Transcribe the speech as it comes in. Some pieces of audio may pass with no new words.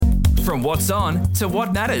From what's on to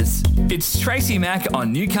what matters. It's Tracy Mack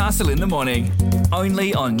on Newcastle in the Morning.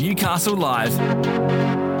 Only on Newcastle Live.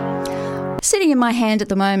 Sitting in my hand at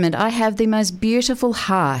the moment, I have the most beautiful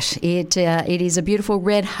heart. It is a beautiful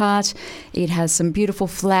red heart. It has some beautiful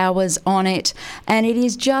flowers on it, and it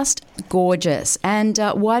is just gorgeous. And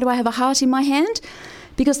why do I have a heart in my hand?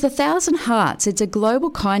 Because the 1,000 Hearts, it's a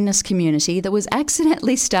global kindness community that was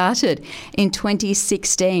accidentally started in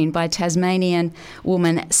 2016 by Tasmanian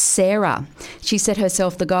woman Sarah. She set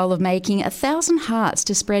herself the goal of making 1,000 hearts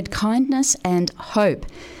to spread kindness and hope.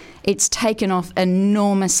 It's taken off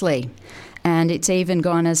enormously. And it's even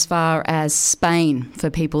gone as far as Spain for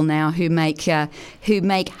people now who make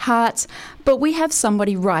hearts. But we have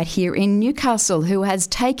somebody right here in Newcastle who has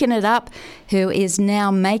taken it up, who is now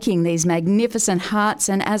making these magnificent hearts.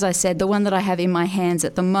 And as I said, the one that I have in my hands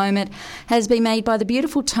at the moment has been made by the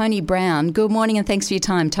beautiful Toni Brown. Good morning and thanks for your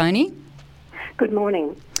time, Toni. Good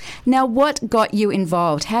morning. Now, what got you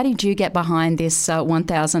involved? How did you get behind this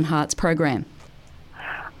 1,000 Hearts program?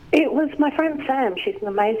 It was my friend Sam. She's an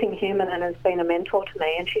amazing human and has been a mentor to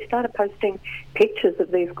me. And she started posting pictures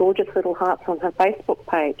of these gorgeous little hearts on her Facebook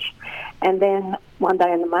page. And then one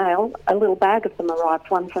day in the mail, a little bag of them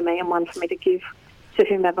arrived, one for me and one for me to give to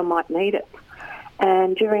whomever might need it.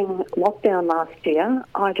 And during lockdown last year,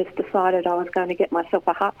 I just decided I was going to get myself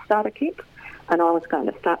a heart starter kit and I was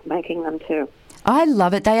going to start making them too. I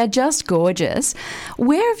love it. They are just gorgeous.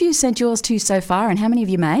 Where have you sent yours to so far and how many have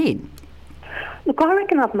you made? Look, I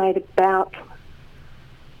reckon I've made about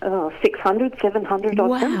 600, 700 of them.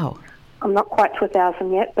 Wow. I'm not quite to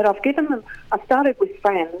 1,000 yet, but I've given them, I started with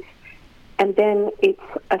friends, and then it's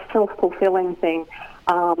a self-fulfilling thing.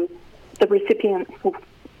 The recipients will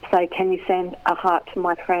say, can you send a heart to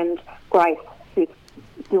my friend Grace, who's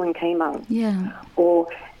doing chemo? Yeah. Or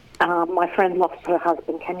my friend lost her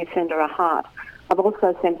husband, can you send her a heart? I've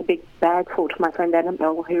also sent a big bag full to my friend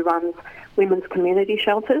Annabelle, who runs women's community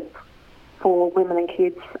shelters for women and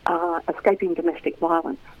kids escaping domestic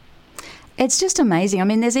violence. It's just amazing. I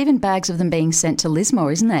mean, there's even bags of them being sent to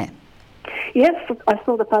Lismore, isn't there? Yes, I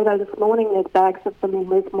saw the photo this morning. There's bags of them in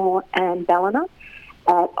Lismore and Ballina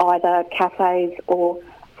at either cafes or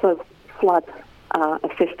sort of flood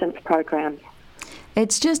assistance programs.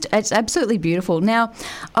 It's absolutely beautiful. Now,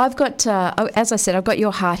 I've got, as I said, I've got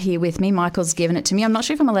your heart here with me. Michael's given it to me. I'm not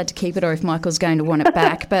sure if I'm allowed to keep it or if Michael's going to want it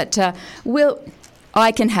back, but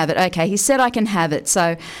I can have it. Okay, he said I can have it.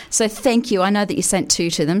 So thank you. I know that you sent 2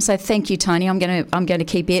 to them. So thank you, Toni. I'm going to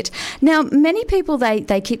keep it. Now, many people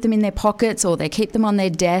they keep them in their pockets or they keep them on their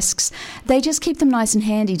desks. They just keep them nice and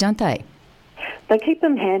handy, don't they? They keep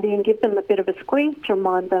them handy and give them a bit of a squeeze to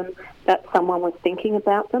remind them that someone was thinking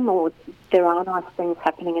about them or there are nice things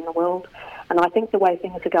happening in the world. And I think the way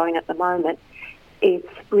things are going at the moment, it's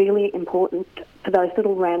really important for those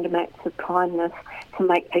little random acts of kindness to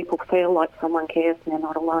make people feel like someone cares and they're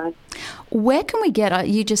not alone. Where can we get,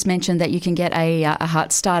 you just mentioned that you can get a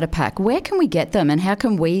heart starter pack. Where can we get them and how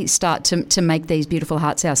can we start to make these beautiful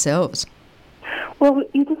hearts ourselves? Well,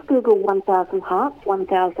 you just Google 1,000 hearts,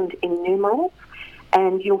 1,000 in numerals,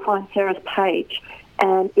 and you'll find Sarah's page.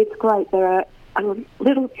 And it's great. There are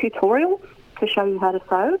little tutorials to show you how to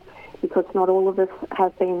sew, because not all of us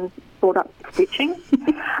have been brought up stitching.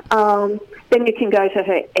 Then you can go to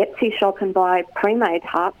her Etsy shop and buy pre-made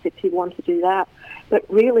hearts if you want to do that. But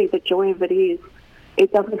really the joy of it is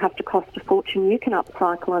it doesn't have to cost a fortune. You can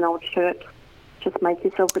upcycle an old shirt, just make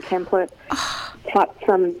yourself a template, cut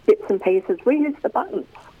some bits and pieces, reuse the buttons.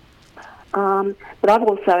 But I've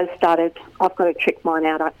also I've got to trick mine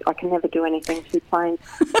out. I can never do anything too plain.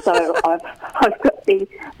 So I've got the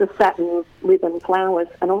satin ribbon flowers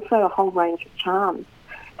and also a whole range of charms.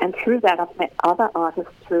 And through that, I've met other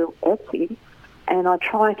artists through Etsy, and I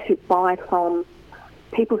try to buy from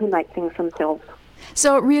people who make things themselves.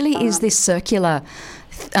 So it really is this circular,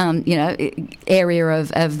 area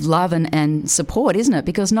of love and support, isn't it?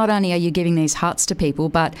 Because not only are you giving these hearts to people,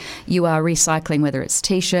 but you are recycling, whether it's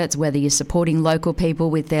T-shirts, whether you're supporting local people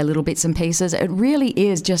with their little bits and pieces. It really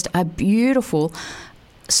is just a beautiful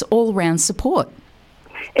all-round support.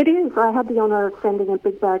 It is. I had the honour of sending a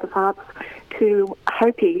big bag of hearts to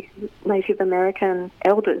Hopi Native American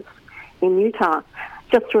elders in Utah,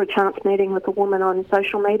 just through a chance meeting with a woman on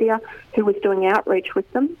social media who was doing outreach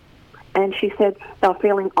with them. And she said they were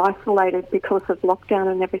feeling isolated because of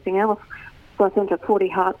lockdown and everything else. So I sent her 40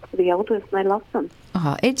 hearts to the elders and they loved them.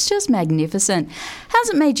 Oh, it's just magnificent. How's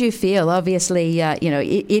it made you feel? Obviously,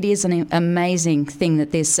 it is an amazing thing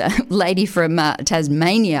that this lady from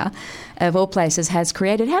Tasmania, of all places, has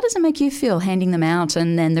created. How does it make you feel handing them out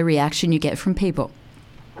and then the reaction you get from people?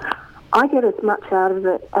 I get as much out of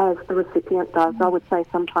it as the recipient does. I would say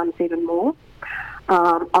sometimes even more.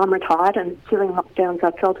 I'm retired, and during lockdowns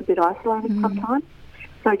I felt a bit isolated sometimes.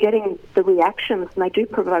 So getting the reactions, and they do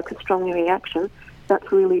provoke a strong reaction,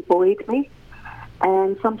 that's really buoyed me.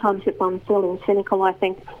 And sometimes if I'm feeling cynical, I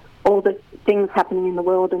think all the things happening in the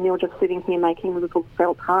world and you're just sitting here making little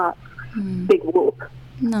felt hearts, big whoop.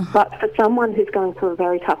 No. But for someone who's going through a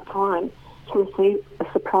very tough time, to receive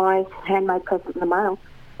a surprise handmade present in the mail,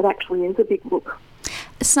 it actually is a big whoop.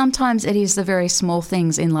 Sometimes it is the very small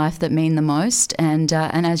things in life that mean the most, and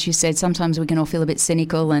as you said, sometimes we can all feel a bit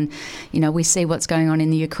cynical, and we see what's going on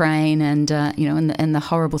in the Ukraine, and and the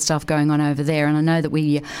horrible stuff going on over there. And I know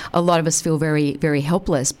that a lot of us feel very, very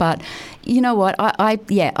helpless. But you know what?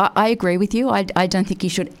 I agree with you. I don't think you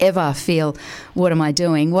should ever feel, what am I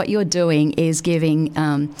doing? What you're doing is giving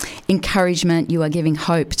encouragement. You are giving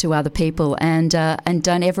hope to other people, and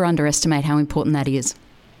don't ever underestimate how important that is.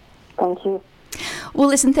 Thank you. Well,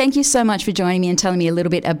 listen, thank you so much for joining me and telling me a little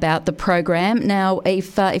bit about the program. Now,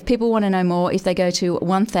 if people want to know more, if they go to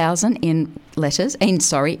 1,000 in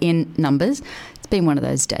numbers, it's been one of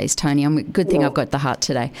those days, Toni. Good thing I've got the heart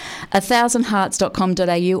today.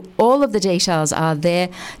 1000hearts.com.au. All of the details are there.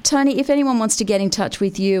 Toni, if anyone wants to get in touch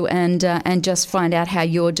with you and just find out how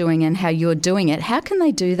you're doing and how you're doing it, how can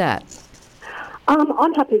they do that?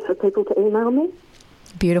 I'm happy for people to email me.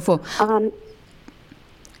 Beautiful.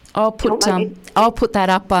 I'll put that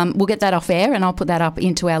up. We'll get that off air, and I'll put that up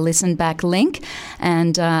into our listen back link,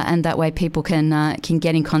 and that way people can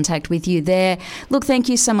get in contact with you there. Look, thank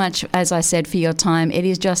you so much, as I said, for your time. It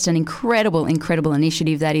is just an incredible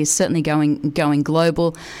initiative that is certainly going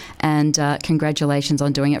global, and congratulations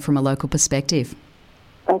on doing it from a local perspective.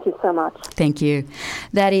 Thank you so much. Thank you.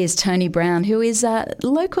 That is Toni Brown, who is a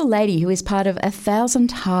local lady who is part of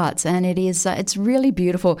 1,000 Hearts, and it's really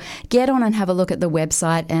beautiful. Get on and have a look at the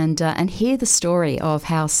website and hear the story of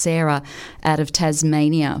how Sarah out of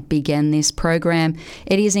Tasmania began this program.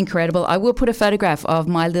 It is incredible. I will put a photograph of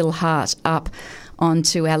my little heart up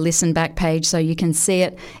onto our listen back page so you can see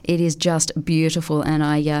it. It is just beautiful, and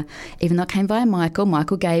I even though it came via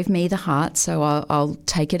Michael gave me the heart, so I'll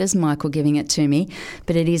take it as Michael giving it to me.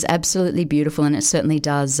 But it is absolutely beautiful, and it certainly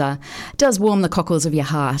does warm the cockles of your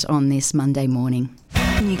heart on this Monday morning.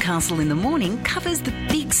 Newcastle in the Morning covers the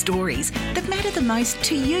big stories that matter the most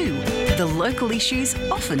to you, the local issues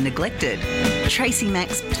often neglected. Tracy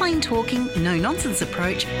Mack's plain talking, no nonsense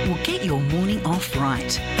approach will get your morning off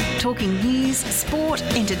right. Talking news, sport,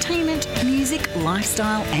 entertainment, music,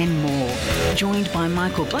 lifestyle and more. Joined by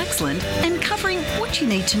Michael Blaxland and covering what you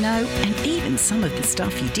need to know and even some of the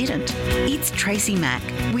stuff you didn't. It's Tracy Mack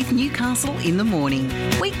with Newcastle in the Morning.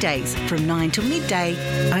 Weekdays from 9 till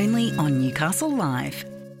midday, only on Newcastle Live.